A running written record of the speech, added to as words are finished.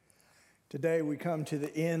Today we come to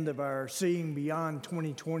the end of our Seeing Beyond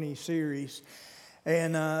 2020 series,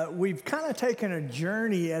 and we've kind of taken a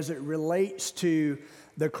journey as it relates to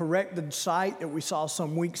the corrected sight that we saw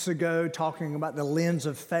some weeks ago, talking about the lens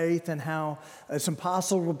of faith and how it's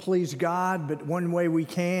impossible to please God, but one way we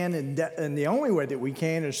can, and the only way that we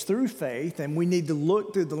can is through faith, and we need to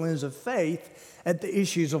look through the lens of faith at the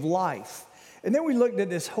issues of life. And then we looked at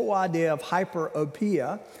this whole idea of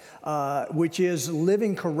hyperopia, which is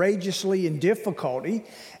living courageously in difficulty,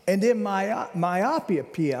 and then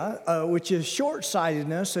myopia, which is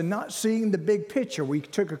short-sightedness and not seeing the big picture. We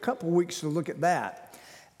took a couple weeks to look at that.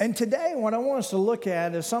 And today, what I want us to look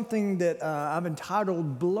at is something that I've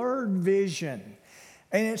entitled Blurred Vision.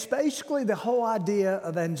 And it's basically the whole idea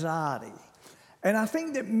of anxiety. And I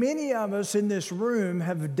think that many of us in this room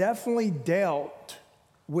have definitely dealt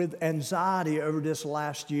with anxiety over this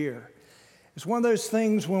last year. It's one of those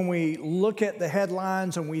things when we look at the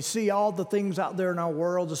headlines and we see all the things out there in our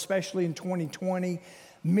world, especially in 2020.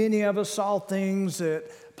 Many of us saw things that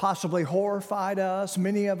possibly horrified us.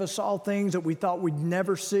 Many of us saw things that we thought we'd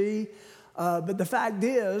never see. But the fact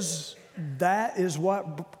is, that is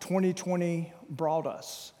what 2020 brought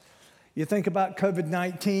us. You think about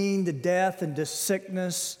COVID-19, the death and the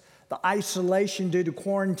sickness, the isolation due to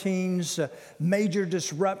quarantines, major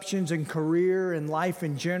disruptions in career and life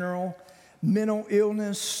in general. Mental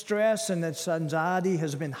illness, stress, and its anxiety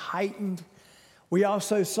has been heightened. We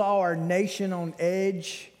also saw our nation on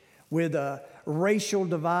edge with a racial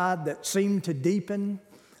divide that seemed to deepen,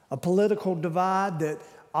 a political divide that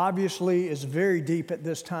obviously is very deep at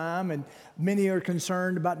this time, and many are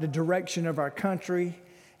concerned about the direction of our country.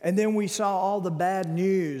 And then we saw all the bad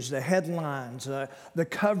news, the headlines, the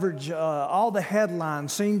coverage, all the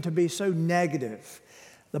headlines seemed to be so negative.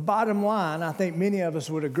 The bottom line, I think many of us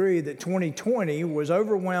would agree that 2020 was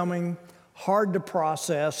overwhelming, hard to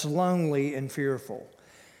process, lonely, and fearful.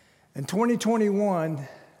 And 2021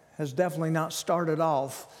 has definitely not started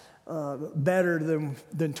off better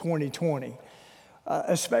than 2020,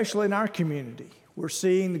 especially in our community. We're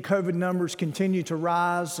seeing the COVID numbers continue to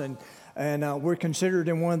rise, and we're considered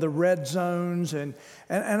in one of the red zones. And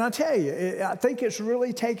I tell you, I think it's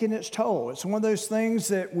really taking its toll. It's one of those things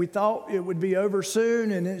that we thought it would be over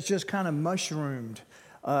soon, and it's just kind of mushroomed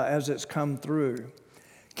as it's come through.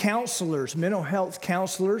 Counselors, mental health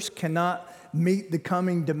counselors cannot meet the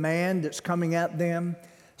coming demand that's coming at them.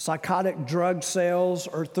 Psychotic drug sales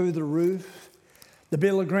are through the roof. The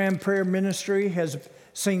Billy Graham Prayer Ministry has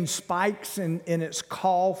seen spikes in its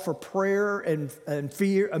call for prayer and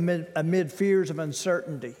fear amid fears of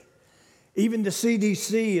uncertainty. Even the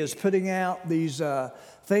CDC is putting out these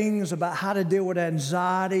things about how to deal with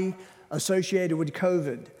anxiety associated with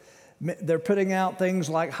COVID. They're putting out things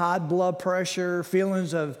like high blood pressure,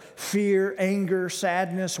 feelings of fear, anger,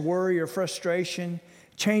 sadness, worry, or frustration,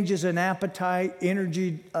 changes in appetite,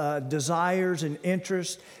 energy, desires, and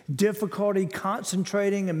interest, difficulty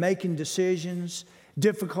concentrating and making decisions,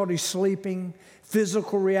 difficulty sleeping,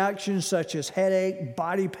 physical reactions such as headache,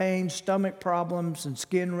 body pain, stomach problems, and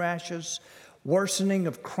skin rashes. Worsening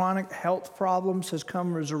of chronic health problems has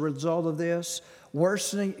come as a result of this.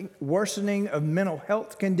 Worsening of mental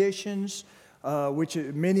health conditions, which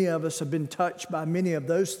many of us have been touched by many of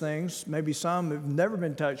those things. Maybe some have never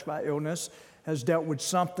been touched by illness, has dealt with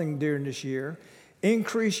something during this year.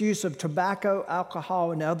 Increased use of tobacco,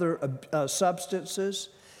 alcohol, and other substances.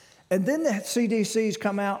 And then the CDC's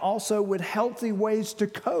come out also with healthy ways to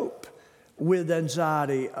cope with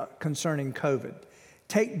anxiety concerning COVID.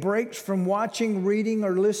 Take breaks from watching, reading,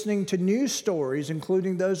 or listening to news stories,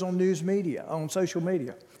 including those on news media, on social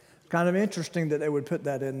media. Kind of interesting that they would put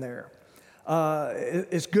that in there.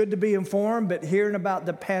 It's good to be informed, but hearing about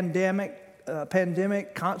the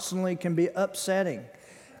pandemic constantly can be upsetting.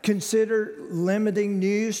 Consider limiting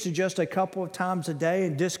news to just a couple of times a day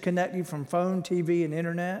and disconnecting from phone, TV, and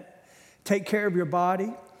internet. Take care of your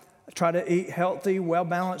body. Try to eat healthy,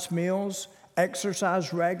 well-balanced meals.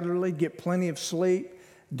 Exercise regularly. Get plenty of sleep.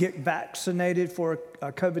 Get vaccinated for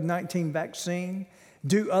a COVID-19 vaccine.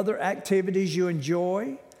 Do other activities you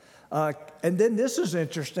enjoy. And then this is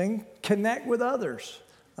interesting. Connect with others.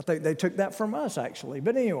 I think they took that from us, actually.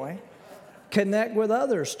 But anyway, connect with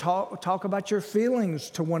others. Talk about your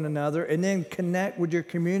feelings to one another. And then connect with your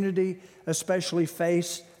community, especially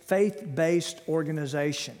faith-based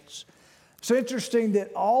organizations. It's interesting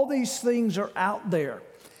that all these things are out there.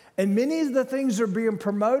 And many of the things that are being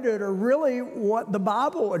promoted are really what the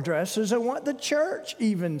Bible addresses and what the church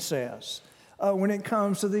even says when it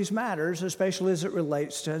comes to these matters, especially as it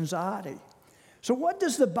relates to anxiety. So what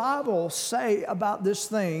does the Bible say about this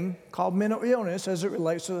thing called mental illness as it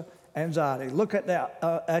relates to anxiety. Look at that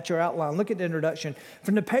at your outline. Look at the introduction.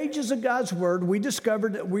 From the pages of God's Word, we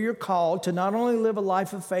discovered that we are called to not only live a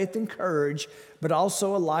life of faith and courage, but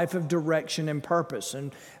also a life of direction and purpose,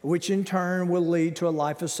 and which in turn will lead to a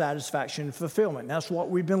life of satisfaction and fulfillment. That's what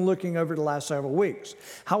we've been looking over the last several weeks.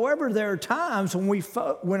 However, there are times when we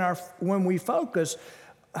focus.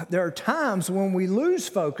 There are times when we lose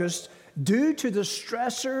focus due to the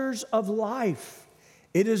stressors of life.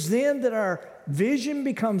 It is then that our vision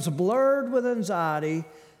becomes blurred with anxiety,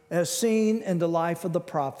 as seen in the life of the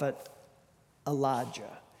prophet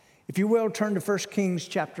Elijah. If you will, turn to 1 Kings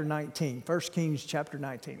chapter 19. 1 Kings chapter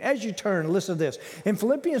 19. As you turn, listen to this. In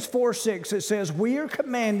Philippians 4:6, it says, we are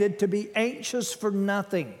commanded to be anxious for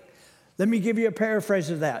nothing. Let me give you a paraphrase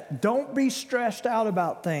of that. Don't be stressed out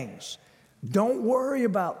about things. Don't worry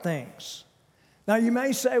about things. Now, you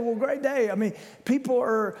may say, well, great day. I mean, people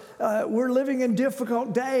are, we're living in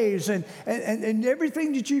difficult days, and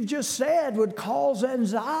everything that you've just said would cause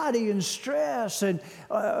anxiety and stress. And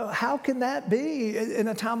how can that be in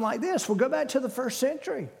a time like this? Well, go back to the first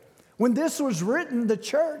century. When this was written, the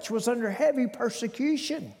church was under heavy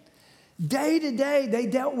persecution. Day to day, they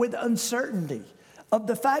dealt with uncertainty of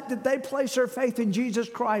the fact that they placed their faith in Jesus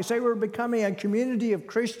Christ. They were becoming a community of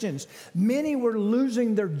Christians. Many were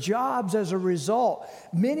losing their jobs as a result.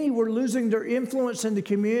 Many were losing their influence in the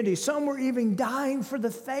community. Some were even dying for the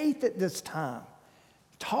faith at this time.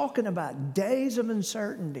 Talking about days of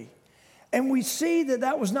uncertainty. And we see that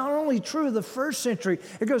that was not only true of the first century,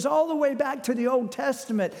 it goes all the way back to the Old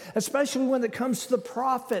Testament, especially when it comes to the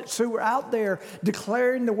prophets who were out there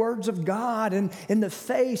declaring the words of God and in the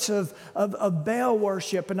face of Baal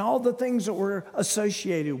worship and all the things that were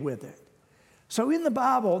associated with it. So in the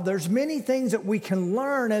Bible, there's many things that we can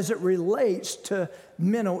learn as it relates to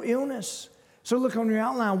mental illness. So look on your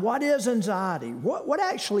outline. What is anxiety? What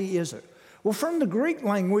actually is it? Well, from the Greek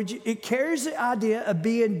language, it carries the idea of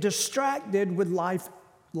being distracted with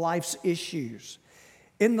life's issues.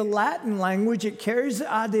 In the Latin language, it carries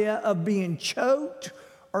the idea of being choked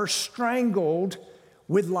or strangled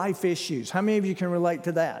with life issues. How many of you can relate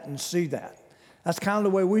to that and see that? That's kind of the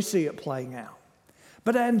way we see it playing out.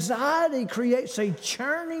 But anxiety creates a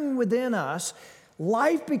churning within us.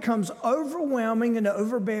 Life becomes overwhelming and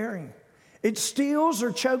overbearing. It steals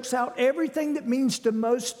or chokes out everything that means the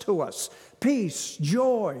most to us. Peace,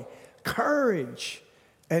 joy, courage,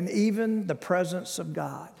 and even the presence of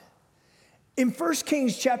God. In 1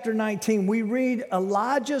 Kings chapter 19, we read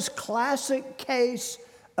Elijah's classic case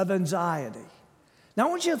of anxiety. Now, I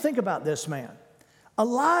want you to think about this man.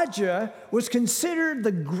 Elijah was considered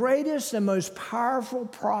the greatest and most powerful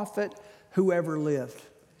prophet who ever lived.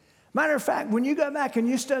 Matter of fact, when you go back and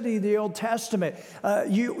you study the Old Testament,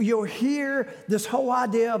 you'll hear this whole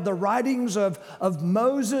idea of the writings of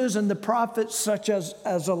Moses and the prophets such as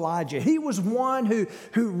Elijah. He was one who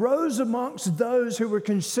rose amongst those who were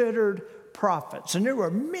considered prophets. And there were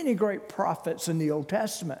many great prophets in the Old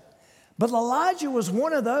Testament. But Elijah was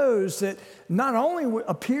one of those that not only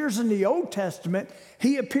appears in the Old Testament,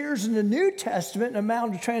 he appears in the New Testament in the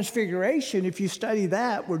Mount of Transfiguration, if you study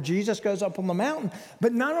that, where Jesus goes up on the mountain.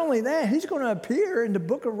 But not only that, he's going to appear in the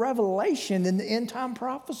book of Revelation in the end time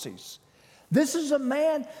prophecies. This is a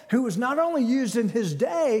man who was not only used in his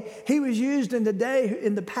day, he was used in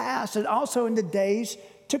the past and also in the days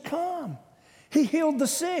to come. He healed the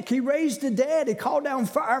sick, he raised the dead, he called down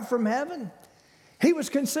fire from heaven. He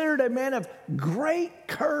was considered a man of great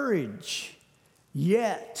courage,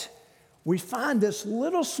 yet we find this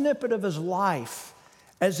little snippet of his life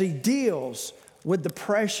as he deals with the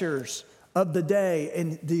pressures of the day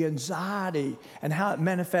and the anxiety and how it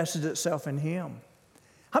manifested itself in him.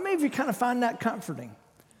 How many of you kind of find that comforting?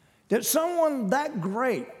 That someone that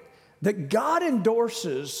great, that God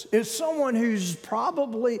endorses, is someone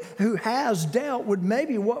who has dealt with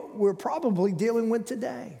maybe what we're probably dealing with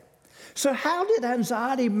today. So how did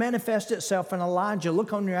anxiety manifest itself in Elijah?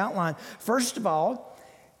 Look on your outline. First of all,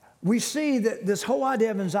 we see that this whole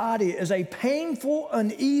idea of anxiety is a painful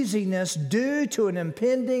uneasiness due to an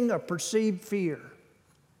impending or perceived fear.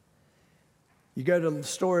 You go to the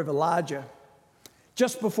story of Elijah.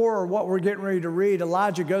 Just before what we're getting ready to read,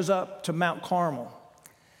 Elijah goes up to Mount Carmel.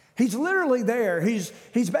 He's literally there. He's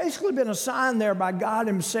basically been assigned there by God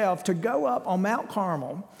himself to go up on Mount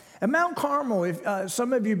Carmel. And Mount Carmel, if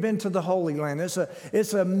some of you have been to the Holy Land,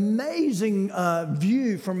 it's an amazing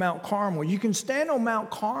view from Mount Carmel. You can stand on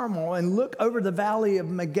Mount Carmel and look over the valley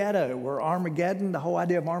of Megiddo, or Armageddon, the whole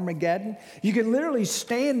idea of Armageddon. You can literally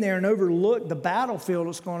stand there and overlook the battlefield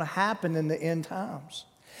that's going to happen in the end times.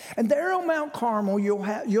 And there on Mount Carmel,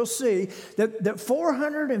 you'll see that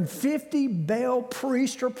 450 Baal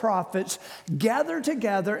priests or prophets gather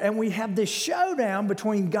together, and we have this showdown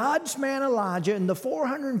between God's man Elijah and the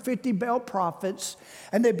 450 Baal prophets,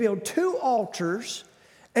 and they build two altars.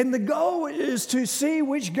 And the goal is to see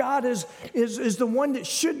which God is the one that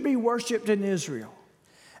should be worshiped in Israel.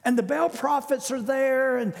 And the Baal prophets are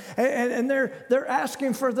there, and they're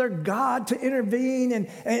asking for their God to intervene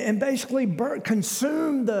and basically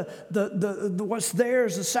consume the what's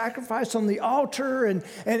theirs, the sacrifice on the altar. And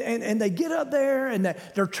they get up there, and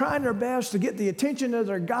they're trying their best to get the attention of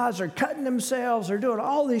their gods. They're cutting themselves. They're doing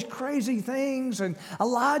all these crazy things. And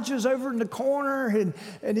Elijah's over in the corner,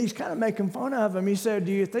 and he's kind of making fun of them. He said,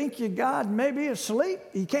 "Do you think your God may be asleep?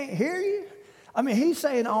 He can't hear you?" I mean, he's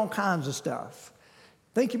saying all kinds of stuff.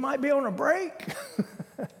 Think you might be on a break?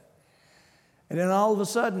 And then all of a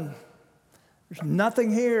sudden, there's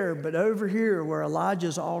nothing here, but over here where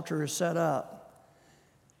Elijah's altar is set up,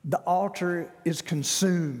 the altar is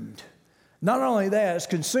consumed. Not only that, it's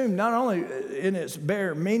consumed not only in its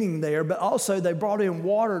bare meaning there, but also they brought in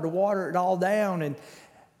water to water it all down.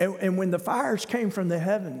 And when the fires came from the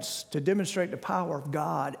heavens to demonstrate the power of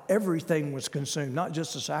God, everything was consumed, not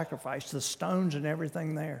just the sacrifice, the stones and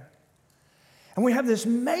everything there. And we have this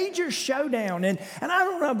major showdown. And I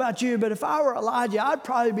don't know about you, but if I were Elijah, I'd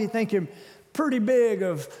probably be thinking pretty big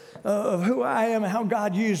of who I am and how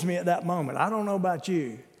God used me at that moment. I don't know about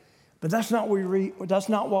you. But that's not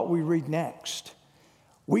what we read next.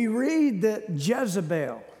 We read that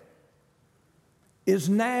Jezebel is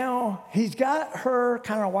now, he's got her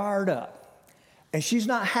kind of wired up. And she's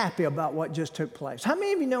not happy about what just took place. How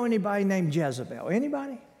many of you know anybody named Jezebel?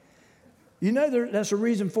 Anybody? You know that's a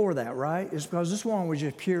reason for that, right? It's because this one was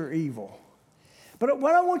just pure evil. But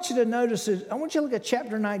what I want you to notice is, I want you to look at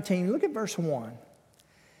chapter 19. Look at verse 1.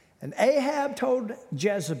 And Ahab told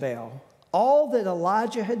Jezebel all that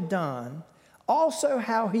Elijah had done, also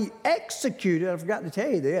how he executed, I forgot to tell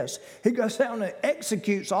you this, he goes down and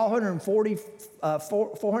executes all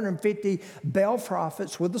 450 Baal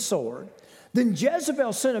prophets with the sword. Then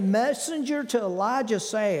Jezebel sent a messenger to Elijah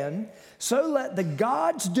saying, "So let the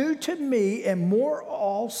gods do to me and more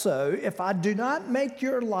also, if I do not make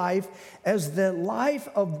your life as the life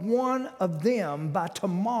of one of them by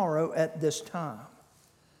tomorrow at this time."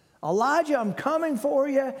 Elijah, I'm coming for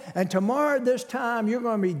you, and tomorrow at this time you're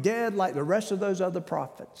going to be dead like the rest of those other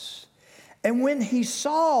prophets. And when he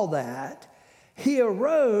saw that, he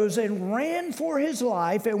arose and ran for his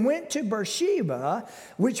life and went to Beersheba,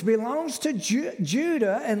 which belongs to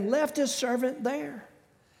Judah, and left his servant there.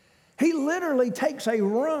 He literally takes a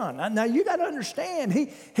run. Now, you got to understand,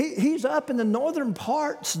 he's up in the northern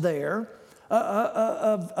parts there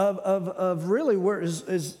of really where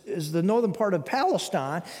is the northern part of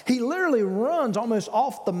Palestine. He literally runs almost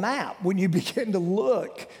off the map when you begin to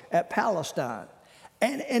look at Palestine.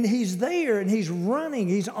 And he's there, and he's running.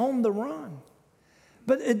 He's on the run.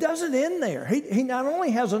 But it doesn't end there. He not only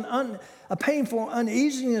has a painful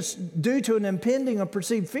uneasiness due to an impending or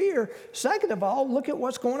perceived fear, second of all, look at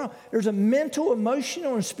what's going on. There's a mental,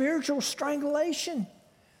 emotional, and spiritual strangulation.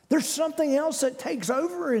 There's something else that takes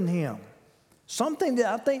over in him, something that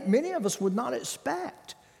I think many of us would not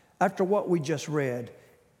expect after what we just read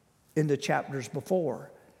in the chapters before.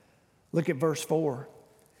 Look at verse 4.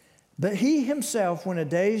 But he himself went a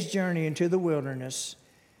day's journey into the wilderness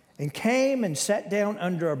and came and sat down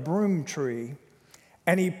under a broom tree,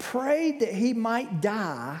 and he prayed that he might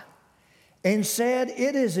die and said,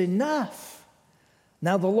 "It is enough.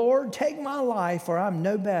 Now the Lord take my life, for I'm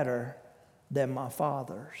no better than my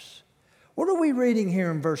fathers." What are we reading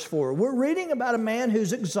here in verse 4? We're reading about a man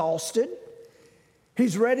who's exhausted.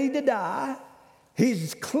 He's ready to die.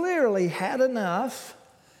 He's clearly had enough.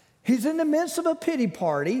 He's in the midst of a pity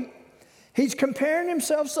party. He's comparing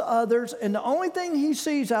himself to others, and the only thing he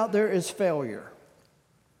sees out there is failure.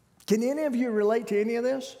 Can any of you relate to any of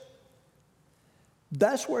this?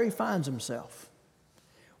 That's where he finds himself.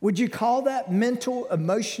 Would you call that mental,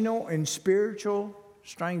 emotional, and spiritual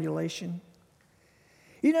strangulation?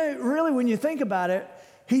 You know, really, when you think about it,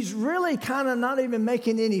 he's really kind of not even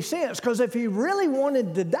making any sense, because if he really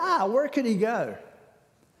wanted to die, where could he go?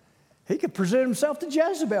 He could present himself to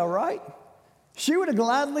Jezebel, right? She would have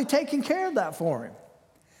gladly taken care of that for him.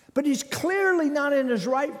 But he's clearly not in his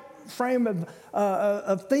right frame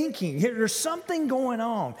of thinking. There's something going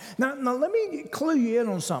on. Now, let me clue you in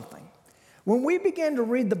on something. When we begin to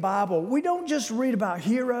read the Bible, we don't just read about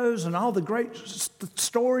heroes and all the great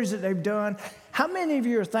stories that they've done. How many of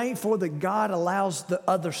you are thankful that God allows the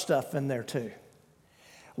other stuff in there too?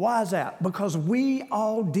 Why is that? Because we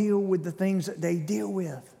all deal with the things that they deal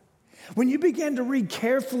with. When you begin to read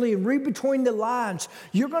carefully and read between the lines,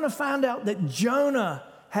 you're going to find out that Jonah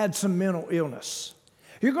had some mental illness.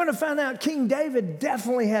 You're going to find out King David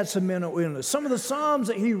definitely had some mental illness. Some of the Psalms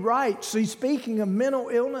that he writes, he's speaking of mental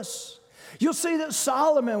illness. You'll see that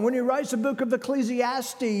Solomon, when he writes the book of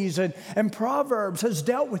Ecclesiastes and Proverbs, has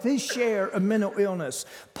dealt with his share of mental illness.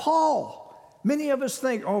 Paul, many of us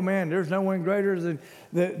think, oh man, there's no one greater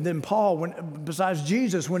than Paul besides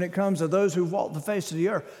Jesus when it comes to those who walk the face of the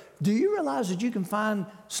earth. Do you realize that you can find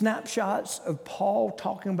snapshots of Paul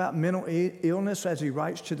talking about mental illness as he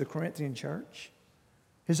writes to the Corinthian church?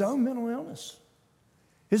 His own mental illness,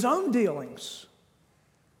 his own dealings.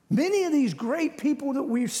 Many of these great people that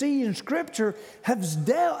we see in Scripture have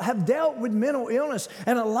dealt with mental illness.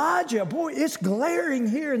 And Elijah, boy, it's glaring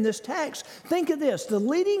here in this text. Think of this. The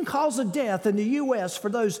leading cause of death in the U.S. for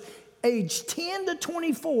those aged 10 to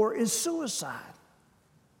 24 is suicide.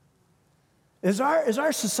 Is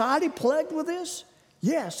our society plagued with this?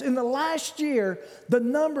 Yes. In the last year, the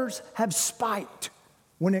numbers have spiked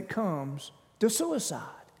when it comes to suicide.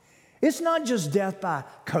 It's not just death by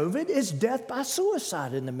COVID, it's death by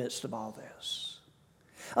suicide in the midst of all this.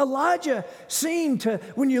 Elijah seemed to,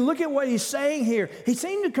 when you look at what he's saying here, he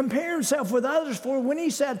seemed to compare himself with others, for when he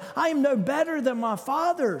said, I am no better than my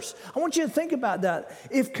fathers. I want you to think about that.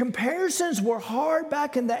 If comparisons were hard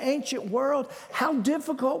back in the ancient world, how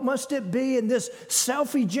difficult must it be in this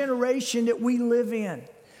selfie generation that we live in,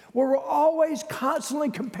 where we're always constantly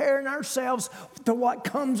comparing ourselves to what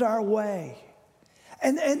comes our way.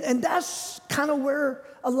 And that's kind of where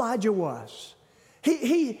Elijah was.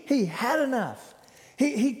 He had enough.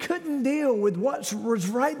 He couldn't deal with what was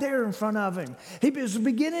right there in front of him. He was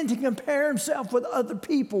beginning to compare himself with other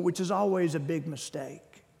people, which is always a big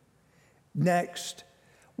mistake. Next,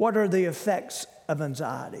 what are the effects of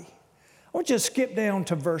anxiety? I want you to skip down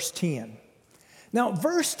to verse 10. Now,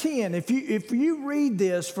 verse 10, if you read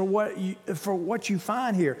this for what you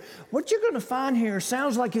find here, what you're going to find here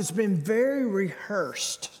sounds like it's been very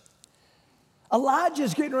rehearsed.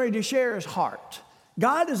 Elijah's getting ready to share his heart.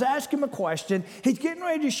 God has asked him a question. He's getting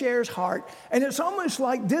ready to share his heart. And it's almost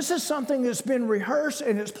like this is something that's been rehearsed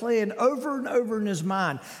and it's playing over and over in his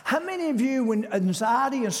mind. How many of you, when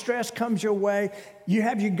anxiety and stress comes your way, you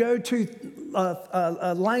have your go-to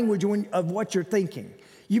language of what you're thinking?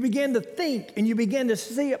 You begin to think and you begin to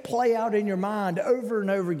see it play out in your mind over and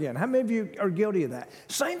over again. How many of you are guilty of that?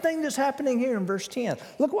 Same thing that's happening here in verse 10.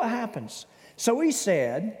 Look what happens. So he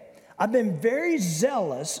said, I've been very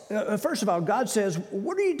zealous. First of all, God says,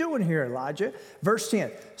 what are you doing here, Elijah? Verse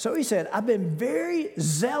 10. So he said, I've been very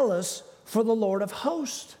zealous for the Lord of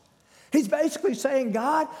hosts. He's basically saying,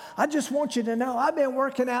 God, I just want you to know I've been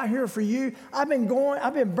working out here for you. I've been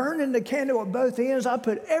burning the candle at both ends. I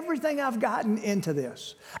put everything I've gotten into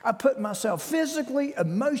this. I put myself physically,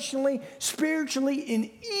 emotionally, spiritually,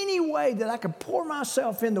 in any way that I could pour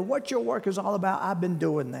myself into what your work is all about. I've been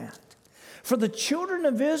doing that. For the children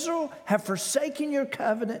of Israel have forsaken your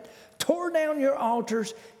covenant, tore down your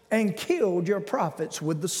altars, and killed your prophets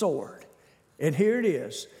with the sword. And here it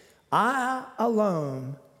is. I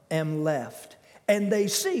alone am left, and they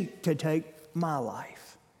seek to take my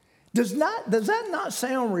life. Does that not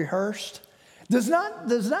sound rehearsed? Does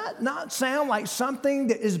that not sound like something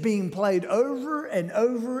that is being played over and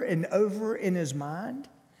over and over in his mind?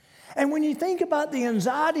 And when you think about the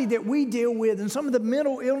anxiety that we deal with and some of the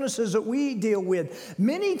mental illnesses that we deal with,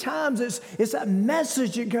 many times it's that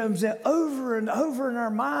message that comes in over and over in our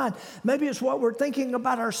mind. Maybe it's what we're thinking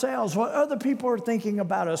about ourselves, what other people are thinking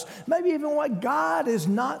about us, maybe even what God is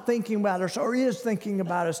not thinking about us or is thinking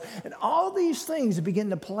about us. And all these things begin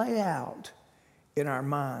to play out in our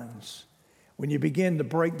minds. When you begin to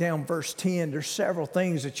break down verse 10, there's several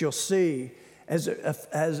things that you'll see as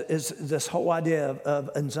this whole idea of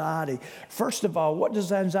anxiety. First of all, what does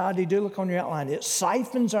anxiety do? Look on your outline. It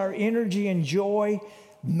siphons our energy and joy,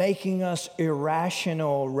 making us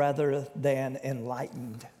irrational rather than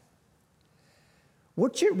enlightened.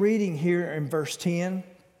 What you're reading here in verse 10,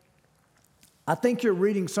 I think you're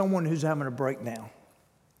reading someone who's having a breakdown.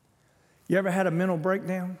 You ever had a mental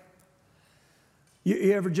breakdown?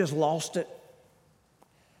 You ever just lost it?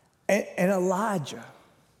 And Elijah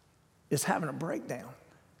is having a breakdown.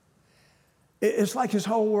 It's like his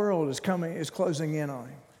whole world is closing in on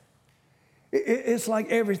him. It's like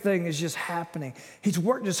everything is just happening. He's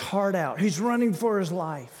worked his heart out. He's running for his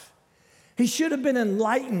life. He should have been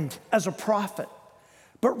enlightened as a prophet.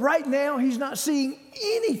 But right now, he's not seeing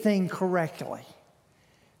anything correctly.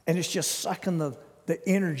 And it's just sucking the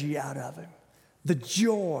energy out of him, the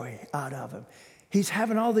joy out of him. He's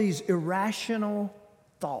having all these irrational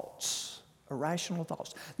thoughts. Irrational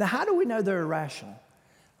thoughts. Now, how do we know they're irrational?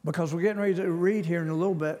 Because we're getting ready to read here in a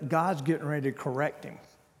little bit, God's getting ready to correct him,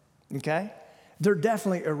 okay? They're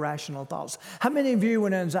definitely irrational thoughts. How many of you,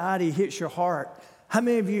 when anxiety hits your heart, how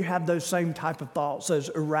many of you have those same type of thoughts, those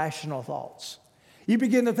irrational thoughts? You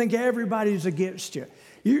begin to think everybody's against you.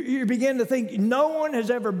 You begin to think no one has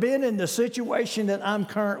ever been in the situation that I'm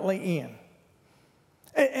currently in.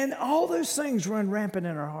 And all those things run rampant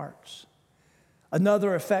in our hearts.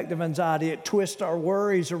 Another effect of anxiety, it twists our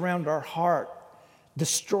worries around our heart,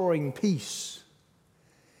 destroying peace.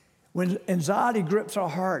 When anxiety grips our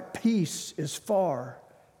heart, peace is far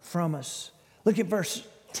from us. Look at verse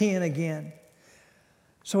 10 again.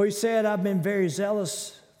 So he said, I've been very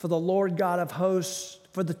zealous for the Lord God of hosts,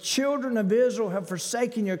 for the children of Israel have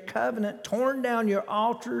forsaken your covenant, torn down your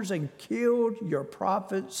altars, and killed your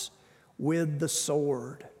prophets with the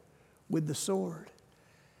sword. With the sword.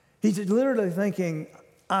 He's literally thinking,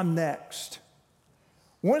 I'm next.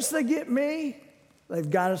 Once they get me, they've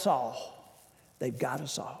got us all. They've got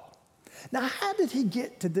us all. Now, how did he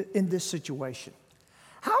get in this situation?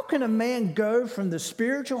 How can a man go from the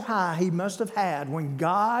spiritual high he must have had when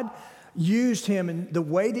God used him in the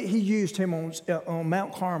way that he used him on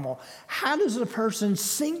Mount Carmel? How does a person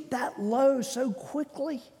sink that low so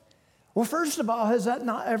quickly? Well, first of all, has that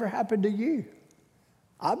not ever happened to you?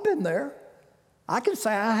 I've been there. I can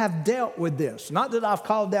say I have dealt with this. Not that I've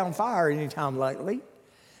called down fire anytime lately,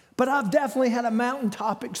 but I've definitely had a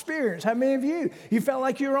mountaintop experience. How many of you? You felt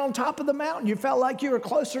like you were on top of the mountain. You felt like you were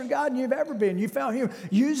closer to God than you've ever been. You felt him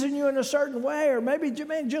using you in a certain way, or maybe,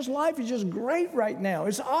 man, just life is just great right now.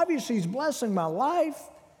 It's obvious he's blessing my life.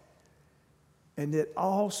 And it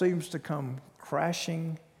all seems to come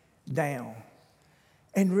crashing down.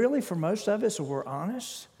 And really, for most of us, if we're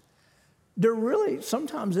honest, there really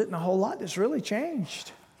sometimes isn't a whole lot that's really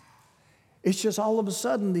changed. It's just all of a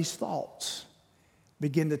sudden these thoughts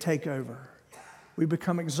begin to take over. We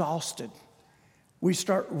become exhausted. We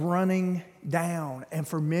start running down. And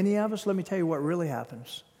for many of us, let me tell you what really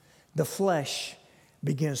happens. The flesh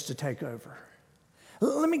begins to take over.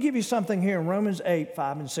 Let me give you something here in Romans 8,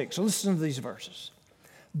 5, and 6. So listen to these verses.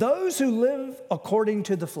 Those who live according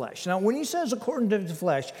to the flesh. Now, when he says according to the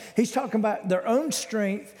flesh, he's talking about their own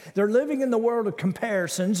strength. They're living in the world of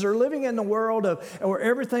comparisons. They're living in the world of where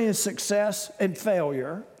everything is success and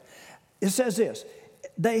failure. It says this,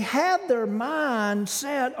 they have their mind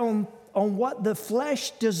set on what the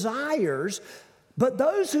flesh desires, but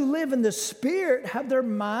those who live in the Spirit have their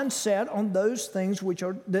mind set on those things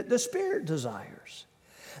that the Spirit desires.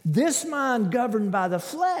 This mind governed by the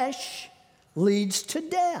flesh leads to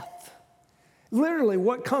death. Literally,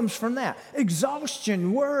 what comes from that?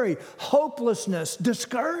 Exhaustion, worry, hopelessness,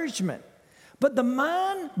 discouragement. But the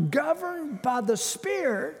mind governed by the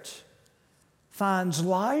Spirit finds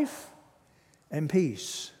life and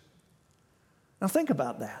peace. Now think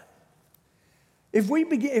about that. If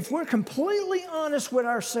we're completely honest with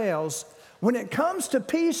ourselves, when it comes to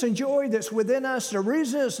peace and joy that's within us, the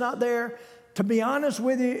reason it's not there, to be honest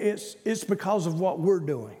with you, it's because of what we're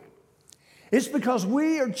doing. It's because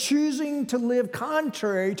we are choosing to live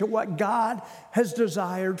contrary to what God has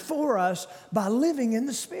desired for us by living in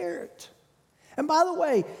the Spirit. And by the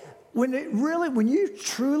way, when you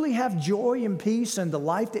truly have joy and peace and the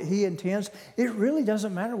life that He intends, it really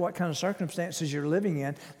doesn't matter what kind of circumstances you're living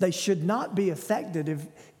in. They should not be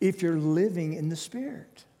affected if you're living in the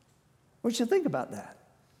Spirit. I want you to think about that.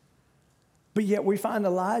 But yet we find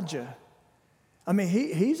Elijah, I mean,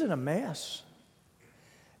 he's in a mess.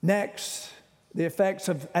 Next, the effects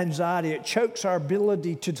of anxiety, it chokes our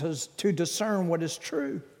ability to discern what is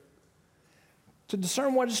true. To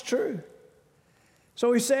discern what is true.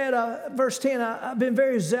 So he said, verse 10, I've been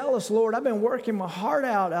very zealous, Lord. I've been working my heart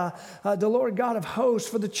out. The Lord God of hosts,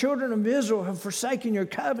 for the children of Israel have forsaken your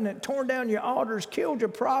covenant, torn down your altars, killed your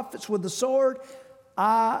prophets with the sword.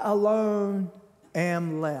 I alone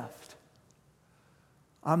am left.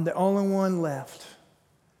 I'm the only one left.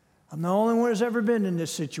 I'm the only one who's ever been in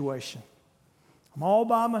this situation. I'm all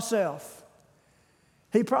by myself.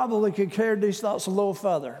 He probably could carry these thoughts a little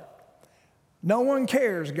further. No one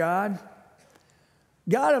cares, God.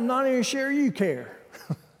 God, I'm not even sure you care.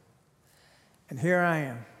 And here I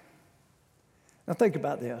am. Now think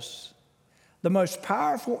about this. The most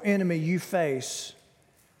powerful enemy you face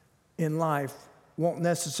in life won't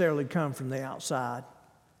necessarily come from the outside.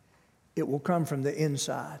 It will come from the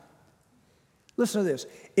inside. Listen to this.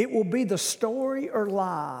 It will be the story or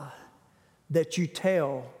lie that you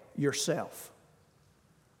tell yourself,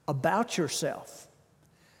 about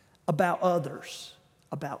others,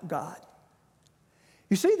 about God.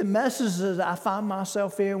 You see the messes that I find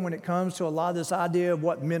myself in when it comes to a lot of this idea of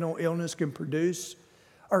what mental illness can produce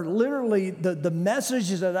are literally the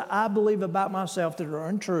messages that I believe about myself that are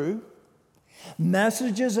untrue,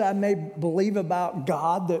 messages that I may believe about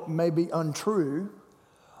God that may be untrue,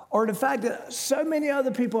 or the fact that so many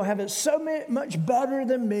other people have it much better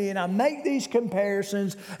than me, and I make these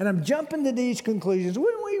comparisons, and I'm jumping to these conclusions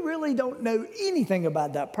when we really don't know anything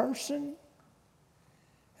about that person.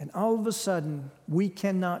 And all of a sudden, we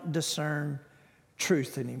cannot discern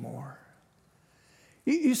truth anymore.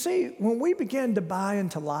 You see, when we begin to buy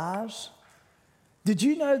into lies, did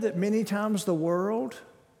you know that many times the world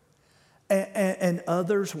and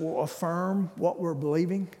others will affirm what we're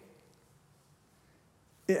believing?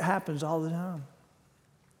 It happens all the time.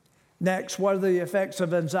 Next, what are the effects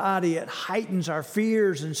of anxiety? It heightens our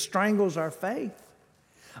fears and strangles our faith.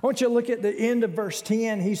 I want you to look at the end of verse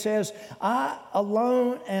 10. He says, I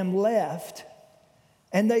alone am left,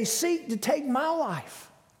 and they seek to take my life.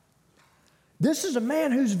 This is a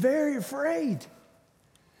man who's very afraid.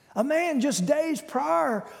 A man just days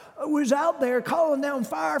prior was out there calling down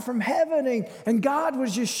fire from heaven, and God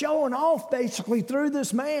was just showing off basically through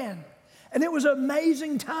this man. And it was an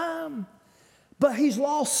amazing time. But he's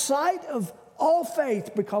lost sight of all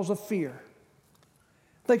faith because of fear.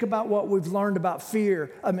 Think about what we've learned about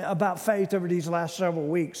about faith over these last several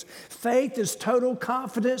weeks. Faith is total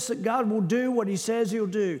confidence that God will do what he says he'll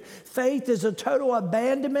do. Faith is a total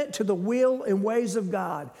abandonment to the will and ways of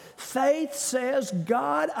God. Faith says,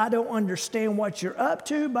 God, I don't understand what you're up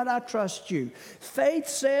to, but I trust you. Faith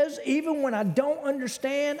says, even when I don't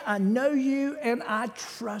understand, I know you and I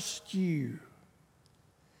trust you.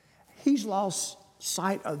 He's lost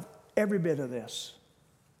sight of every bit of this.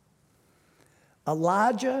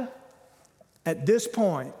 Elijah, at this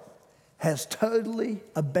point, has totally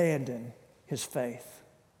abandoned his faith.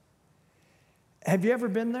 Have you ever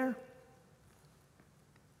been there?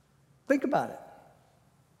 Think about it.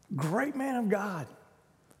 Great man of God,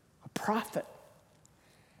 a prophet.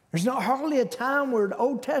 There's not hardly a time where the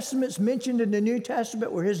Old Testament's mentioned in the New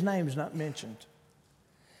Testament where his name's not mentioned.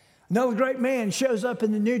 Another great man shows up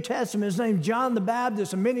in the New Testament. His name's John the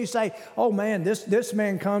Baptist. And many say, oh man, this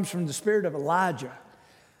man comes from the spirit of Elijah.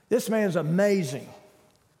 This man's amazing.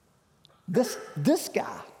 This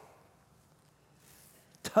guy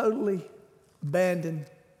totally abandoned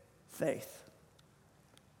faith.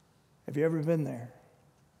 Have you ever been there?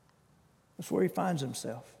 That's where he finds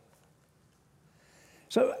himself.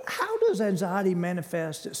 So how does anxiety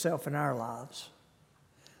manifest itself in our lives?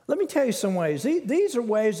 Let me tell you some ways. These are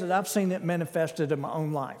ways that I've seen it manifested in my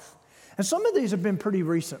own life. And some of these have been pretty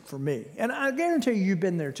recent for me. And I guarantee you've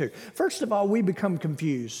been there too. First of all, we become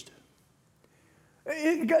confused.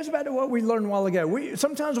 It goes back to what we learned a while ago.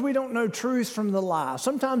 Sometimes we don't know truth from the lie.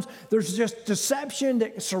 Sometimes there's just deception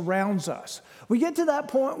that surrounds us. We get to that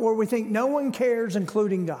point where we think no one cares,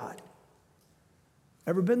 including God.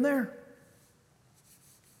 Ever been there?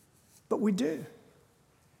 But we do.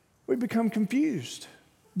 We become confused,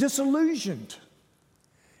 disillusioned.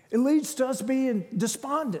 It leads to us being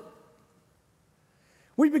despondent.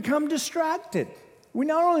 We become distracted. We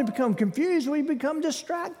not only become confused, we become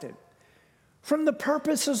distracted from the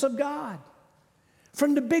purposes of God,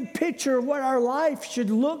 from the big picture of what our life should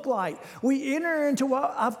look like. We enter into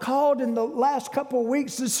what I've called in the last couple of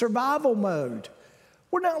weeks the survival mode.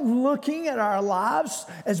 We're not looking at our lives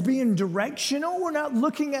as being directional. We're not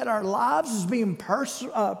looking at our lives as being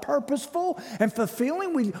purposeful and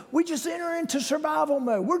fulfilling. We just enter into survival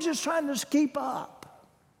mode. We're just trying to keep up.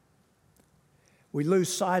 We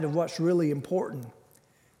lose sight of what's really important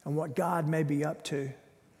and what God may be up to.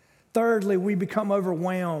 Thirdly, we become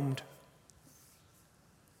overwhelmed.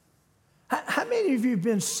 How many of you have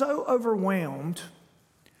been so overwhelmed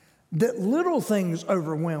that little things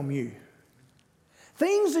overwhelm you?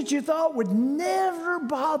 Things that you thought would never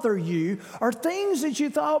bother you, or things that you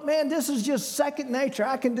thought, man, this is just second nature.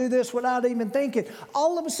 I can do this without even thinking.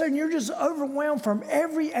 All of a sudden, you're just overwhelmed from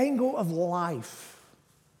every angle of life.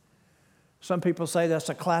 Some people say that's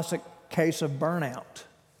a classic case of burnout.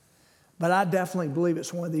 But I definitely believe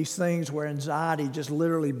it's one of these things where anxiety just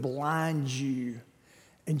literally blinds you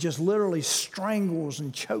and just literally strangles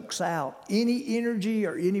and chokes out any energy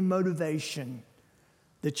or any motivation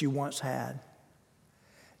that you once had.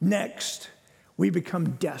 Next, we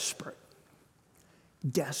become desperate.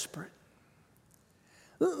 Desperate.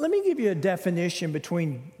 Let me give you a definition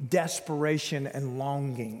between desperation and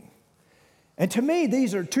longing. And to me,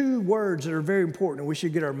 these are two words that are very important and we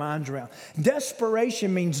should get our minds around.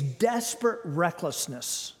 Desperation means desperate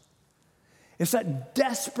recklessness. It's that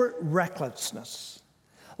desperate recklessness.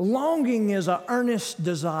 Longing is an earnest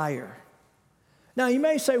desire. Now, you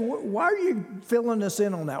may say, why are you filling us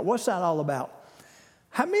in on that? What's that all about?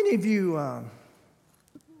 How many of you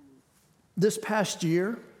this past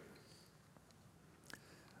year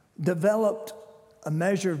developed a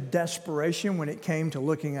measure of desperation when it came to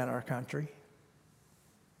looking at our country.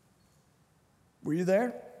 Were you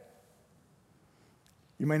there?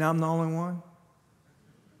 You mean I'm the only one?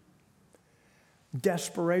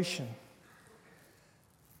 Desperation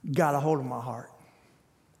got a hold of my heart.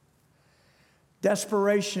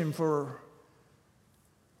 Desperation for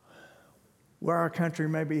where our country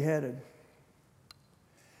may be headed.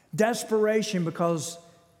 Desperation because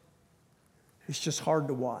it's just hard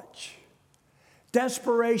to watch.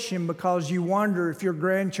 Desperation because you wonder if your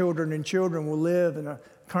grandchildren and children will live in a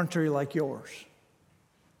country like yours.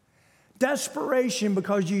 Desperation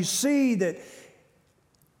because you see that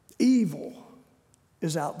evil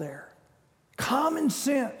is out there. Common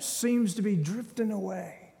sense seems to be drifting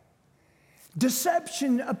away.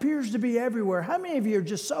 Deception appears to be everywhere. How many of you are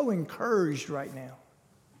just so encouraged right now?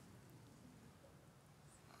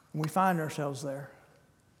 We find ourselves there.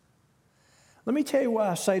 Let me tell you why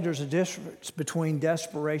I say there's a difference between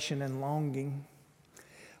desperation and longing.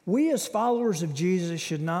 We as followers of Jesus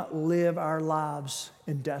should not live our lives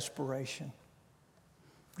in desperation.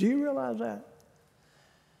 Do you realize that?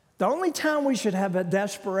 The only time we should have a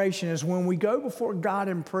desperation is when we go before God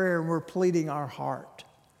in prayer and we're pleading our heart.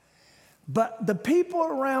 But the people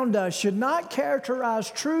around us should not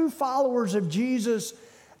characterize true followers of Jesus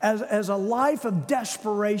as a life of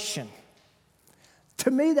desperation. To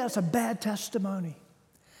me, that's a bad testimony.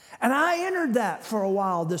 And I entered that for a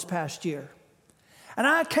while this past year. And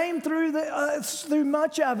I came through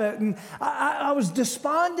much of it, and I was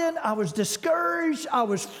despondent, I was discouraged, I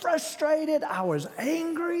was frustrated, I was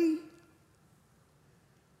angry.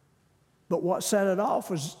 But what set it off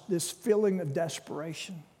was this feeling of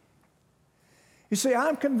desperation. You see,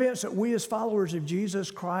 I'm convinced that we as followers of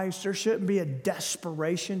Jesus Christ, there shouldn't be a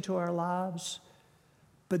desperation to our lives,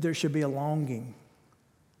 but there should be a longing.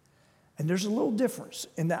 And there's a little difference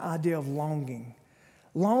in the idea of longing.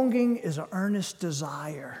 Longing is an earnest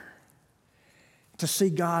desire to see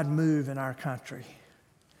God move in our country,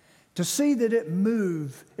 to see that it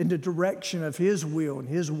move in the direction of His will and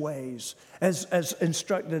His ways as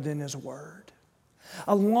instructed in His Word.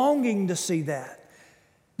 A longing to see that.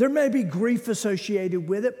 There may be grief associated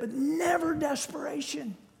with it, but never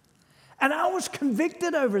desperation. And I was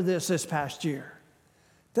convicted over this past year,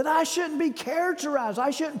 that I shouldn't be characterized, I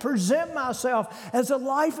shouldn't present myself as a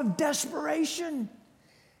life of desperation.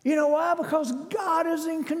 You know why? Because God is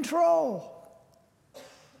in control.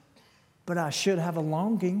 But I should have a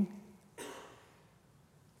longing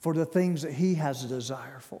for the things that He has a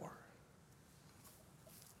desire for.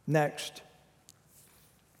 Next,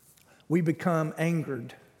 we become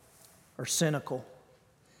angered or cynical.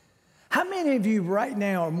 How many of you right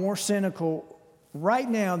now are more cynical right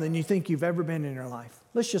now than you think you've ever been in your life?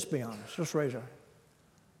 Let's just be honest. Let's raise our hand.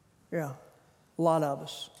 Yeah, a lot of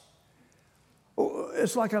us.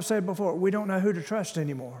 It's like I've said before, we don't know who to trust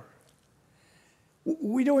anymore.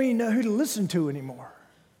 We don't even know who to listen to anymore.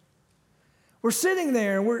 We're sitting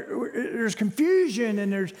there, and there's confusion,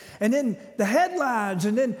 and then the headlines,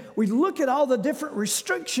 and then we look at all the different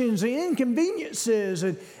restrictions and inconveniences,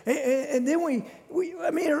 and then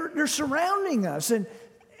they're surrounding us, and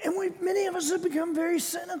many of us have become very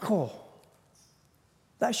cynical.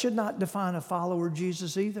 That should not define a follower of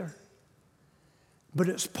Jesus either. But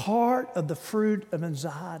it's part of the fruit of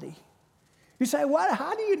anxiety. You say, "What?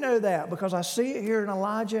 How do you know that?" Because I see it here in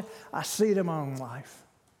Elijah. I see it in my own life.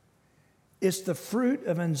 It's the fruit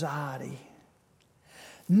of anxiety.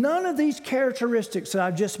 None of these characteristics that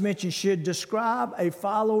I've just mentioned should describe a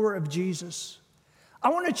follower of Jesus. I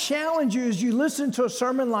want to challenge you as you listen to a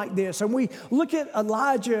sermon like this, and we look at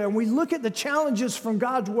Elijah and we look at the challenges from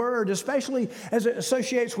God's Word, especially as it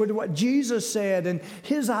associates with what Jesus said and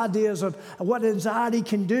His ideas of what anxiety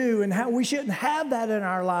can do and how we shouldn't have that in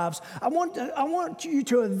our lives. I want you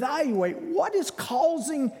to evaluate what is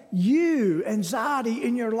causing you anxiety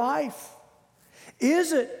in your life.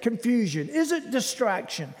 Is it confusion? Is it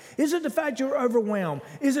distraction? Is it the fact you're overwhelmed?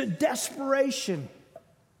 Is it desperation?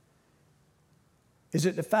 Is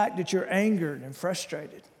it the fact that you're angered and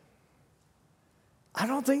frustrated? I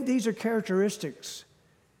don't think these are characteristics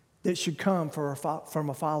that should come from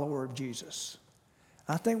a follower of Jesus.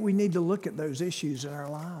 I think we need to look at those issues in our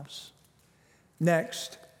lives.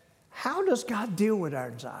 Next, how does God deal with our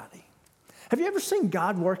anxiety? Have you ever seen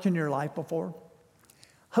God work in your life before?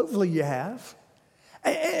 Hopefully you have.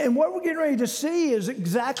 And what we're getting ready to see is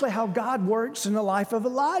exactly how God works in the life of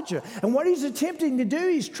Elijah. And what he's attempting to do,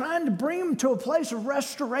 he's trying to bring him to a place of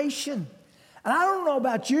restoration. And I don't know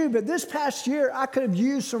about you, but this past year, I could have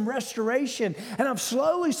used some restoration. And I've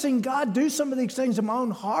slowly seen God do some of these things in my own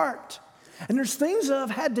heart. And there's things that I've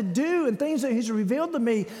had to do and things that he's revealed to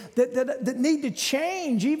me that need to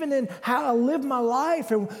change, even in how I live my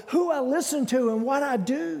life and who I listen to and what I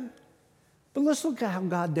do. But let's look at how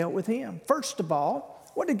God dealt with him. First of all,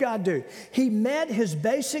 what did God do? He met his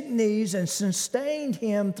basic needs and sustained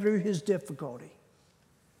him through his difficulty.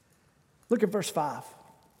 Look at verse 5.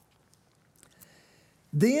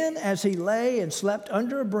 Then as he lay and slept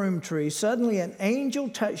under a broom tree, suddenly an angel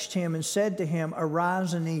touched him and said to him,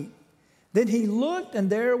 "Arise and eat." Then he looked, and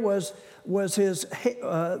there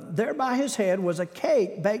there by his head was a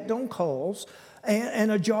cake baked on coals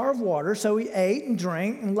and a jar of water. So he ate and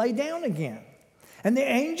drank and lay down again. And the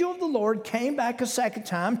angel of the Lord came back a second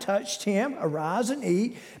time, touched him, "Arise and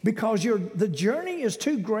eat, because the journey is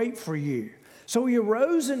too great for you." So he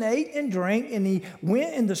arose and ate and drank, and he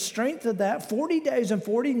went in the strength of that 40 days and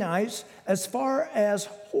 40 nights as far as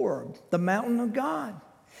Horeb, the mountain of God.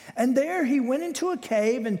 And there he went into a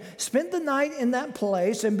cave and spent the night in that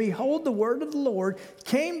place. And behold, the word of the Lord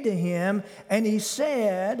came to him, and he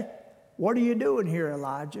said, "What are you doing here,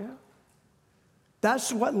 Elijah?"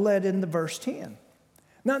 That's what led into verse 10.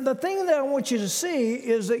 Now, the thing that I want you to see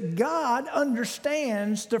is that God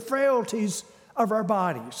understands the frailties of our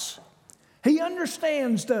bodies. He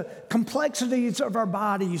understands the complexities of our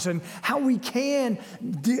bodies and how we can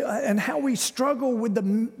and how we struggle with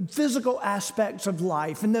the physical aspects of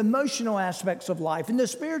life and the emotional aspects of life and the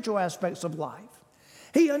spiritual aspects of life.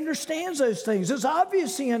 He understands those things. It's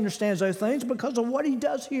obvious he understands those things because of what he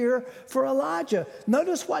does here for Elijah.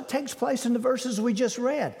 Notice what takes place in the verses we just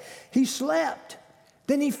read. He slept.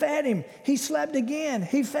 Then he fed him. He slept again.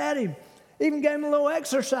 He fed him. Even gave him a little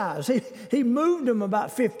exercise. He moved him about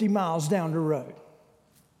 50 miles down the road.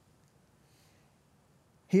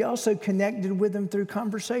 He also connected with him through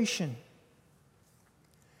conversation.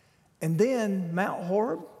 And then Mount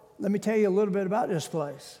Horeb, let me tell you a little bit about this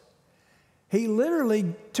place. He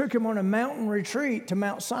literally took him on a mountain retreat to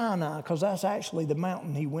Mount Sinai, because that's actually the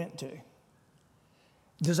mountain he went to.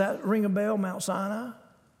 Does that ring a bell, Mount Sinai?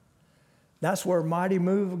 That's where a mighty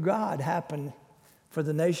move of God happened for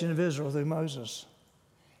the nation of Israel through Moses.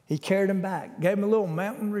 He carried them back, gave them a little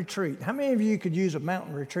mountain retreat. How many of you could use a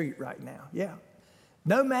mountain retreat right now? Yeah.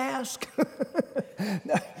 No mask.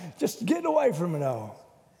 Just getting away from it all.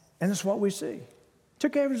 And that's what we see.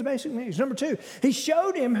 Took care of his basic needs. Number two, he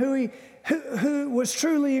showed him who was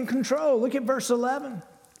truly in control. Look at verse 11.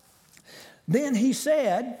 Then he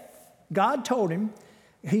said, God told him,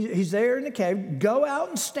 he's there in the cave, "Go out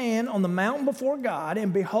and stand on the mountain before God,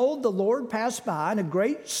 and behold, the Lord passed by, and a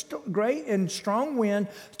great and strong wind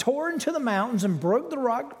tore into the mountains and broke the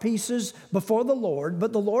rock pieces before the Lord.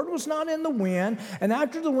 But the Lord was not in the wind, and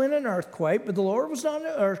after the wind an earthquake, but the Lord was not in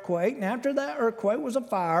the earthquake, and after that earthquake was a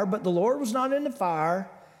fire, but the Lord was not in the fire,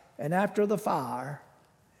 and after the fire,"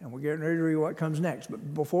 and we're getting ready to read what comes next.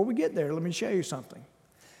 But before we get there, let me show you something.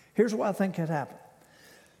 Here's what I think had happened.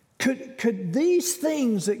 Could these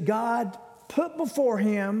things that God put before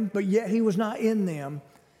him, but yet he was not in them,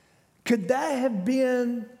 could that have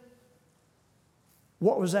been,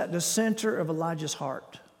 what was at the center of Elijah's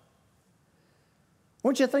heart? I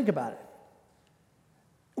want you to think about it.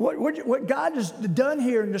 What God has done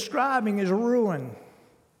here in describing is ruin.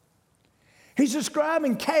 He's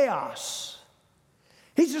describing chaos.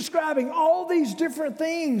 He's describing all these different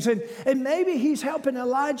things, and maybe he's helping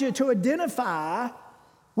Elijah to identify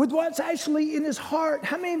with what's actually in his heart.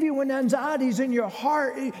 How many of you, when anxiety's in your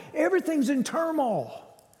heart, everything's in turmoil?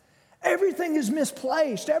 Everything is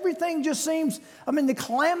misplaced. Everything just seems, the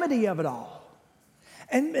calamity of it all.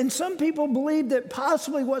 And some people believe that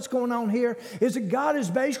possibly what's going on here is that God is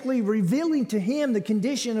basically revealing to him the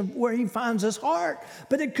condition of where he finds his heart.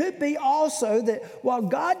 But it could be also that while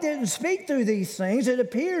God didn't speak through these things, it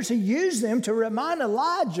appears he used them to remind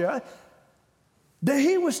Elijah that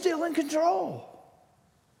he was still in control.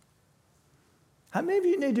 How many of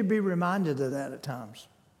you need to be reminded of that at times?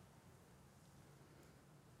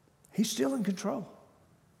 He's still in control.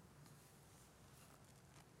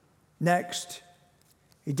 Next,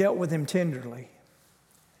 he dealt with him tenderly.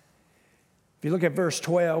 If you look at verse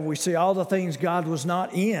 12, we see all the things God was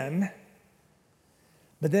not in.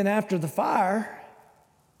 But then after the fire,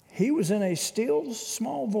 he was in a still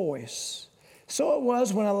small voice. So it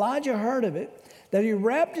was when Elijah heard of it that he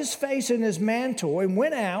wrapped his face in his mantle and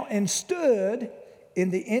went out and stood in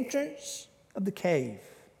the entrance of the cave.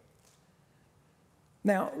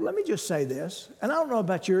 Now, let me just say this, and I don't know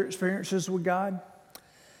about your experiences with God,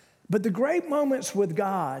 but the great moments with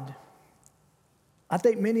God, I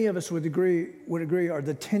think many of us would agree are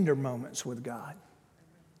the tender moments with God.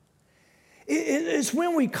 It's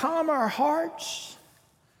when we calm our hearts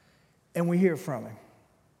and we hear from him.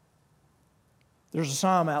 There's a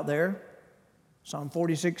psalm out there, Psalm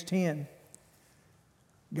 46:10.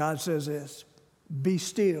 God says this, be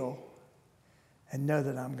still and know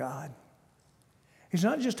that I'm God. He's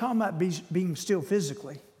not just talking about being still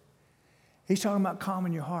physically. He's talking about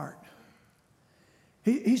calming your heart.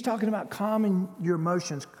 He's talking about calming your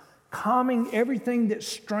emotions, calming everything that's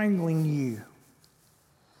strangling you.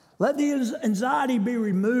 Let the anxiety be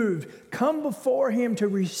removed. Come before him to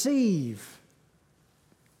receive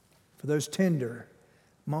for those tender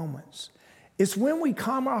moments. It's when we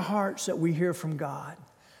calm our hearts that we hear from God.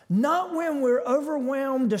 Not when we're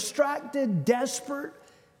overwhelmed, distracted, desperate,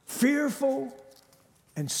 fearful,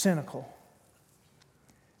 and cynical.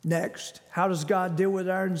 Next, how does God deal with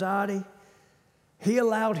our anxiety? He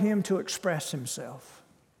allowed him to express himself.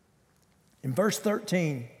 In verse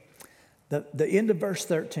 13, the end of verse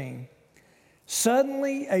 13,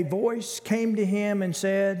 suddenly a voice came to him and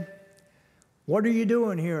said, what are you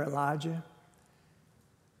doing here, Elijah?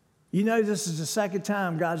 You know this is the second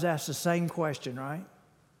time God's asked the same question, right?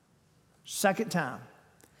 Second time.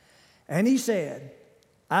 And he said,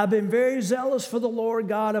 I've been very zealous for the Lord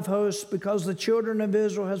God of hosts because the children of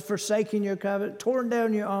Israel has forsaken your covenant, torn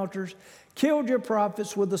down your altars, killed your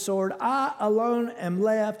prophets with the sword. I alone am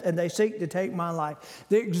left, and they seek to take my life.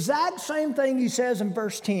 The exact same thing he says in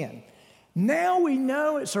verse 10. Now we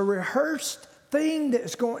know it's a rehearsed thing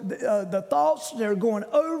that's going, the thoughts that are going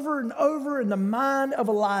over and over in the mind of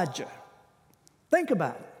Elijah. Think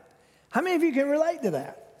about it. How many of you can relate to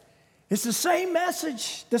that? It's the same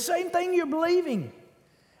message, the same thing you're believing.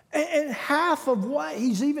 And half of what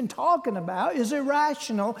he's even talking about is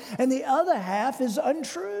irrational, and the other half is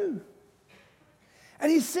untrue.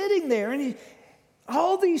 And he's sitting there, and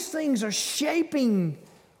all these things are shaping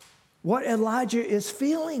what Elijah is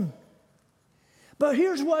feeling. But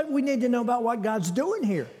here's what we need to know about what God's doing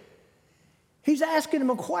here. He's asking him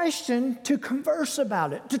a question to converse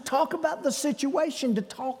about it, to talk about the situation, to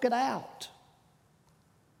talk it out.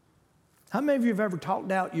 How many of you have ever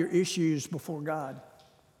talked out your issues before God?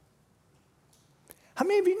 How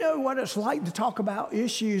many of you know what it's like to talk about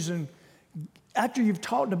issues, and after you've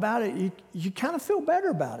talked about it, you kind of feel better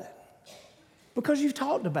about it because you've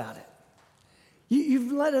talked about it.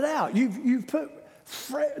 You've let it out. You've put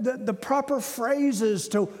the proper phrases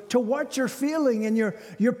to what you're feeling, and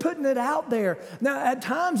you're putting it out there. Now, at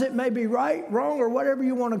times it may be right, wrong, or whatever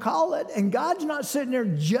you want to call it, and God's not sitting there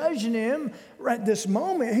judging him at this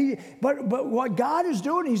moment. But what God is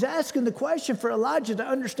doing, he's asking the question for Elijah to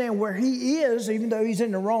understand where he is, even though he's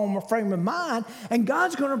in the wrong frame of mind, and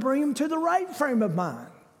God's going to bring him to the right frame of mind.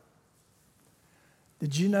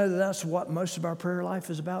 Did you know that that's what most of our prayer life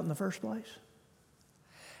is about in the first place?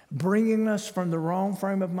 Bringing us from the wrong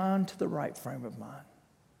frame of mind to the right frame of mind.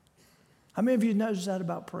 How many of you notice that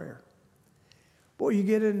about prayer? Boy, you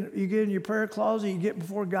get in your prayer closet, you get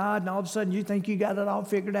before God, and all of a sudden you think you got it all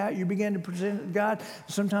figured out. You begin to present it to God.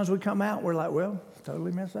 Sometimes we come out and we're like, well,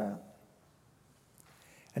 totally messed up.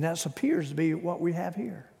 And that appears to be what we have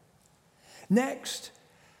here. Next,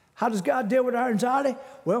 how does God deal with our anxiety?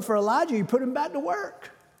 Well, for Elijah, he put him back to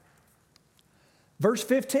work. Verse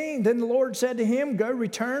 15, then the Lord said to him, go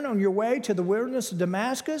return on your way to the wilderness of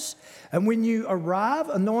Damascus, and when you arrive,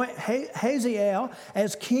 anoint Hazael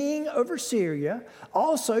as king over Syria.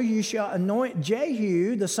 Also you shall anoint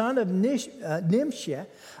Jehu, the son of Nimshi,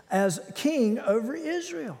 as king over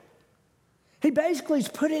Israel. He basically is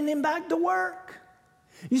putting him back to work.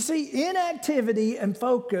 You see, inactivity and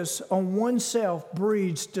focus on oneself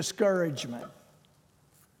breeds discouragement.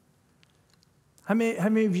 How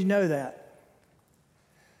many of you know that?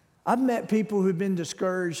 I've met people who've been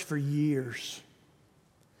discouraged for years.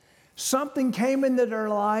 Something came into their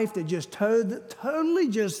life that just totally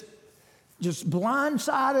just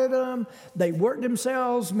blindsided them. They worked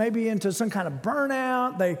themselves maybe into some kind of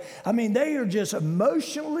burnout. They are just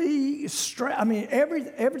emotionally stressed.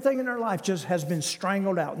 Everything in their life just has been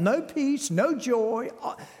strangled out. No peace, no joy.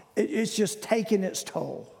 It's just taking its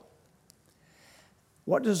toll.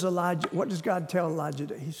 What does God tell Elijah?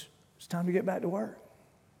 It's time to get back to work.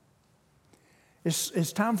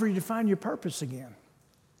 It's time for you to find your purpose again.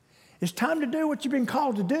 It's time to do what you've been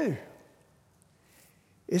called to do.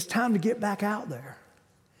 It's time to get back out there.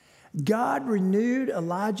 God renewed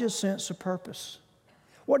Elijah's sense of purpose.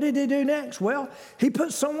 What did he do next? Well, he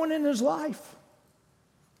put someone in his life.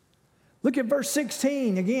 Look at verse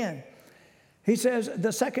 16 again. He says,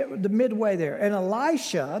 the midway there, and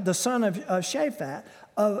Elisha, the son of Shaphat,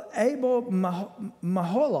 of Abel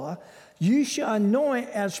Maholah, you shall anoint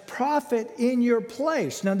as prophet in your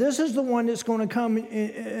place. Now, this is the one that's going to come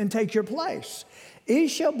and take your place. It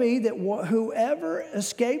shall be that whoever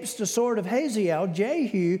escapes the sword of Hazael,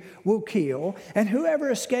 Jehu will kill, and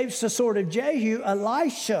whoever escapes the sword of Jehu,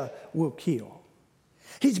 Elisha will kill.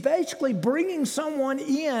 He's basically bringing someone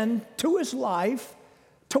in to his life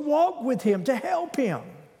to walk with him, to help him.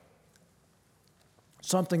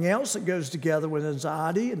 Something else that goes together with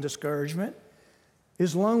anxiety and discouragement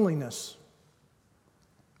is loneliness.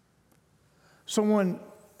 Someone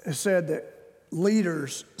has said that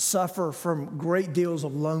leaders suffer from great deals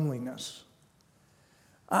of loneliness.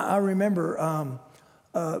 I remember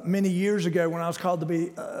many years ago when I was called to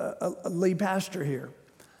be a lead pastor here.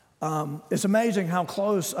 It's amazing how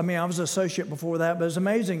close, I was an associate before that, but it's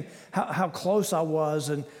amazing how close I was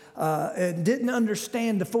and didn't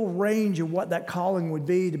understand the full range of what that calling would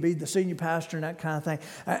be to be the senior pastor and that kind of thing.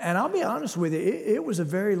 And I'll be honest with you, it was a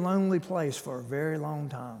very lonely place for a very long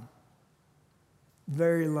time.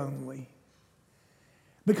 Very lonely.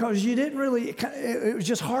 Because you didn't really, it was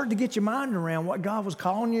just hard to get your mind around what God was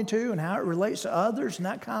calling you to and how it relates to others and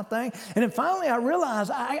that kind of thing. And then finally I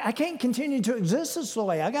realized I can't continue to exist this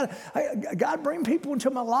way. God bring people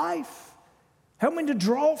into my life. Help me to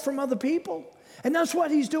draw from other people. And that's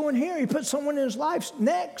what he's doing here. He put someone in his life.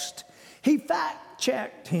 Next, he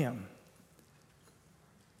fact-checked him.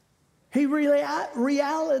 He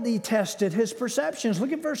reality tested his perceptions.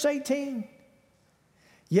 Look at verse 18.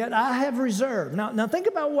 Yet I have reserved. Now think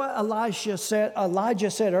about what Elijah said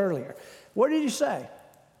earlier. What did he say?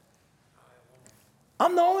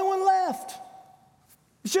 I'm the only one left.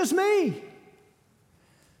 It's just me.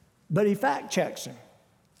 But he fact checks him.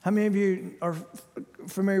 How many of you are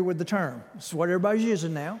familiar with the term? It's what everybody's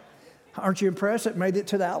using now. Aren't you impressed it made it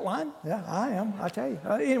to the outline? Yeah, I am, I tell you.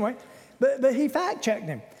 Anyway, but he fact checked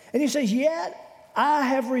him. And he says, yet I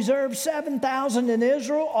have reserved 7,000 in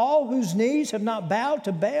Israel, all whose knees have not bowed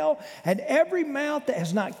to Baal, and every mouth that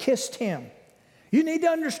has not kissed him. You need to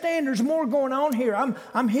understand there's more going on here.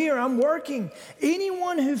 I'm here, I'm working.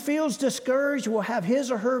 Anyone who feels discouraged will have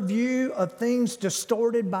his or her view of things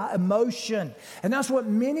distorted by emotion. And that's what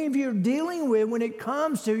many of you are dealing with when it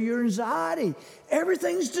comes to your anxiety.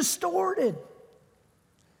 Everything's distorted.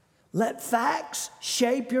 Let facts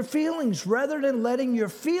shape your feelings rather than letting your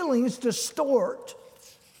feelings distort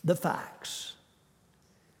the facts.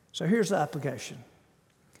 So here's the application.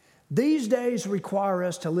 These days require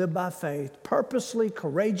us to live by faith, purposely,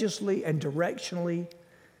 courageously, and directionally,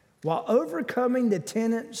 while overcoming the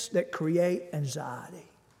tenets that create anxiety.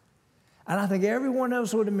 And I think every one of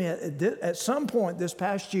us would admit at some point this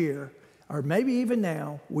past year, or maybe even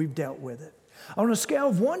now, we've dealt with it. On a scale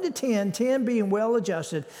of 1 to 10, 10 being well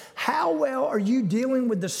adjusted, how well are you dealing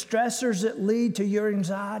with the stressors that lead to your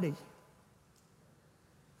anxiety?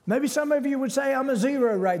 Maybe some of you would say, I'm a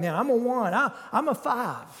 0 right now. I'm a 1. I'm a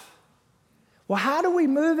 5. Well, how do we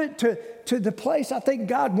move it to the place I think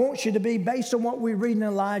God wants you to be based on what we read in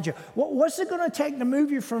Elijah? What's it going to take to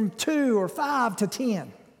move you from 2 or 5 to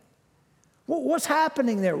 10? What's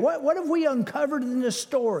happening there? What have we uncovered in this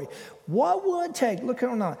story? What will it take? Look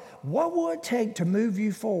on that. What will it take to move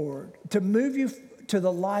you forward, to move you to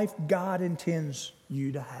the life God intends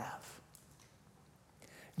you to have?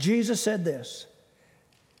 Jesus said this,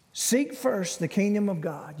 seek first the kingdom of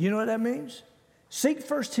God. You know what that means? Seek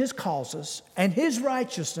first his causes and his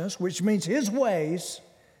righteousness, which means his ways,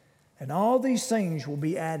 and all these things will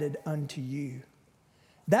be added unto you.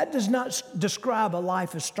 That does not describe a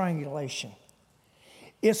life of strangulation.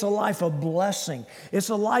 It's a life of blessing. It's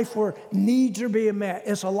a life where needs are being met.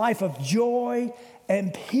 It's a life of joy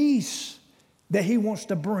and peace that he wants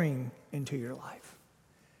to bring into your life.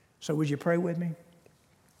 So would you pray with me?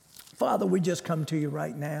 Father, we just come to you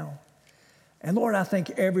right now. And Lord, I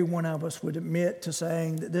think every one of us would admit to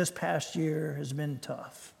saying that this past year has been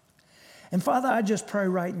tough. And Father, I just pray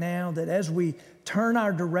right now that as we turn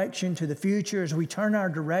our direction to the future, as we turn our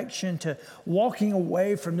direction to walking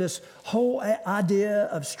away from this whole idea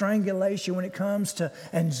of strangulation when it comes to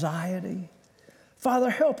anxiety, Father,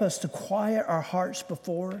 help us to quiet our hearts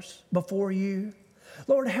before you.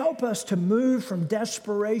 Lord, help us to move from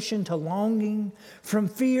desperation to longing, from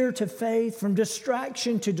fear to faith, from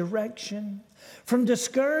distraction to direction, from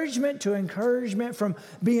discouragement to encouragement, from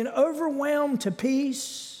being overwhelmed to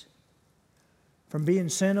peace, from being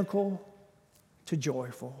cynical to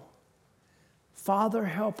joyful. Father,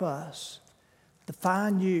 help us to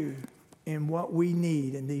find you in what we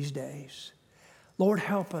need in these days. Lord,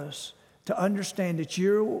 help us to understand that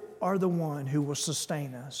you are the one who will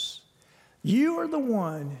sustain us. You are the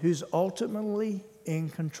one who's ultimately in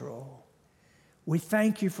control. We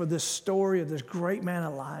thank you for this story of this great man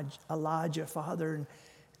Elijah, Father.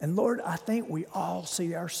 And Lord, I think we all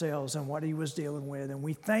see ourselves in what he was dealing with. And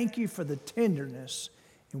we thank you for the tenderness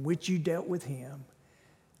in which you dealt with him.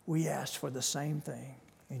 We ask for the same thing.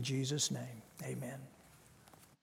 In Jesus' name, amen.